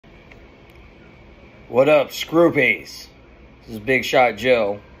What up, Screwface? This is Big Shot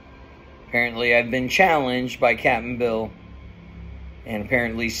Joe. Apparently, I've been challenged by Captain Bill, and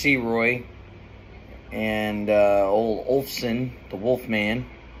apparently Searoy, and old Ulfson, the Wolfman,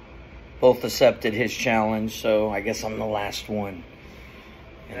 both accepted his challenge, so I guess I'm the last one.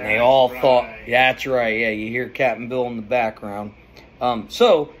 And they all thought, yeah, that's right, yeah, you hear Captain Bill in the background.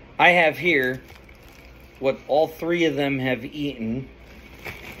 So, I have here what all three of them have eaten,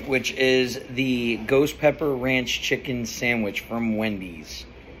 which is the Ghost Pepper Ranch Chicken Sandwich from Wendy's.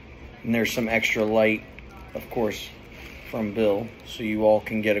 And there's some extra light, of course, from Bill, so you all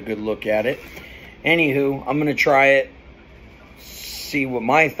can get a good look at it. Anywho, I'm going to try it, see what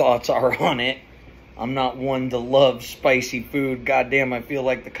my thoughts are on it. I'm not one to love spicy food. Goddamn, I feel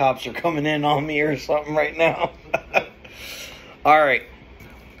like the cops are coming in on me or something right now. All right.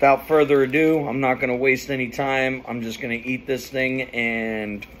 Without further ado, I'm not going to waste any time. I'm just going to eat this thing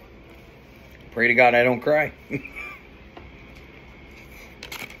and pray to God I don't cry.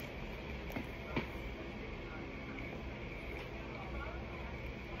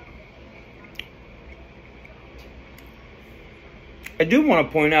 I do want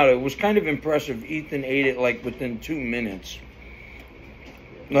to point out, it was kind of impressive. Ethan ate it like within 2 minutes.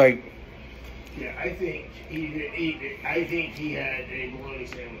 Like, yeah, I think he had a bologna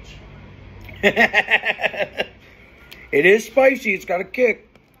sandwich. It is spicy. It's got a kick.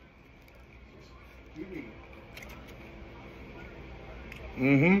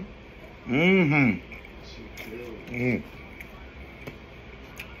 Mm.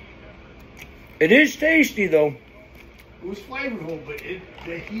 It is tasty though. It was flavorful, but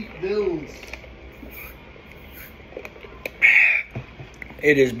the heat builds.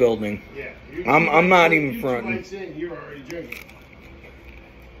 It is building. Yeah. I'm not even fronting. You're already drinking.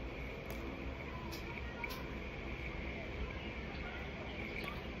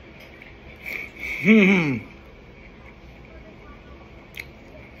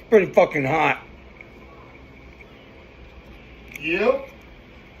 Pretty fucking hot. Yep.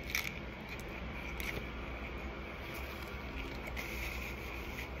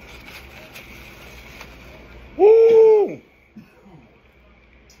 Woo!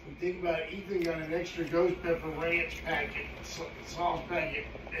 Think about it, Ethan got an extra Ghost Pepper Ranch packet, sauce packet,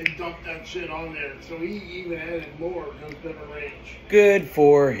 and dumped that shit on there. So he even added more Ghost Pepper Ranch. Good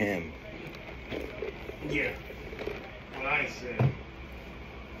for him. Yeah. What I said.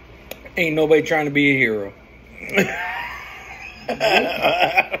 Ain't nobody trying to be a hero.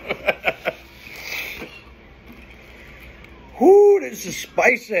 Whoo, this is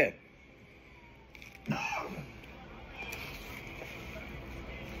spicy.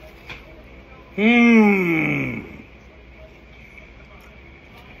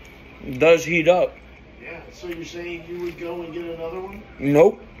 It does heat up. Yeah, so you're saying you would go and get another one?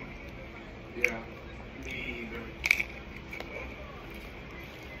 Nope. Yeah, me either.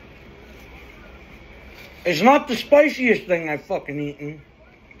 It's not the spiciest thing I've fucking eaten.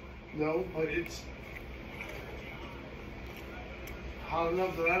 No, but it's hot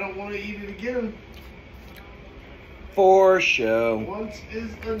enough that I don't want to eat it again. For sure. Once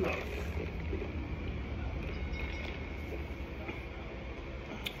is enough.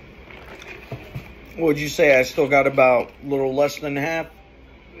 What'd you say? I still got about a little less than half?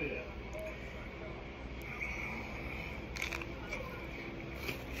 Yeah.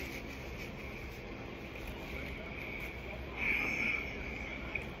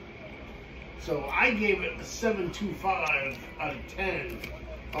 So I gave it a 7.25 out of 10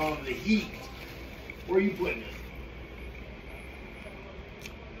 on the heat. Where are you putting it?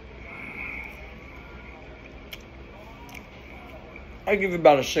 I give it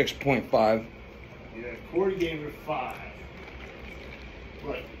about a 6.5. Yeah, Corey gave it 5.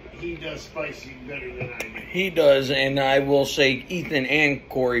 But he does spicy better than I do. He does, and I will say Ethan and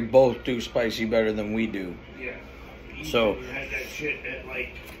Corey both do spicy better than we do. Yeah. Ethan So had that shit at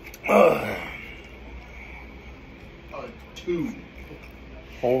like a 2.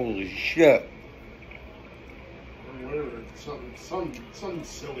 Holy shit. Or whatever, some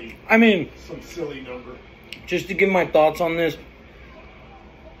silly. I mean, Some silly number. just to give my thoughts on this,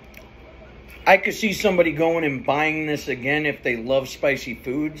 I could see somebody going and buying this again if they love spicy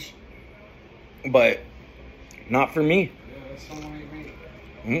foods, but not for me. Yeah, that's someone like me.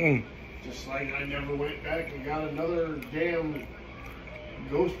 Mm-mm. Just like I never went back and got another damn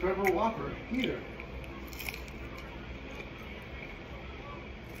Ghost Pepper Whopper either.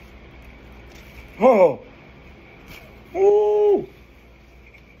 Oh. Ooh.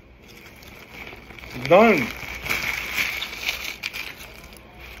 Done.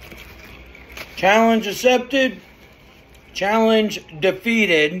 Challenge accepted. Challenge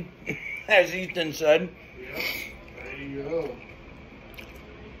defeated. as Ethan said. Yep. There you go.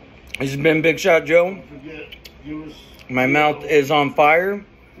 This has been Big Shot Joe. Don't forget, give us. My mouth is on fire.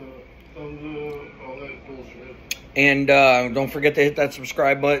 Thumbs up, all that bullshit. And don't forget to hit that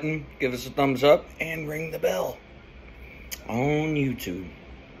subscribe button, give us a thumbs up, and ring the bell on YouTube.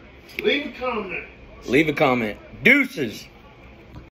 Leave a comment. Leave a comment. Deuces.